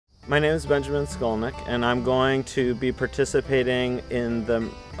My name is Benjamin Skolnik, and I'm going to be participating in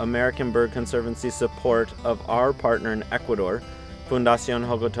the American Bird Conservancy support of our partner in Ecuador, Fundación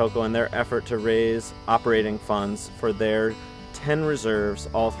Jocotoco, in their effort to raise operating funds for their 10 reserves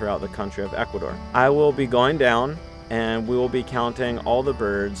all throughout the country of Ecuador. I will be going down and we will be counting all the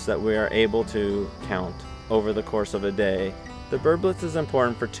birds that we are able to count over the course of a day. The Bird Blitz is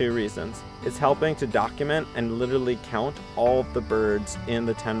important for two reasons. It's helping to document and literally count all of the birds in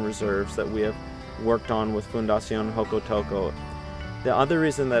the 10 reserves that we have worked on with Fundación Jocotoco. The other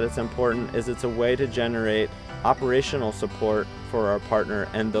reason that it's important is it's a way to generate operational support for our partner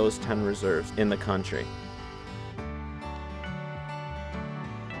and those 10 reserves in the country.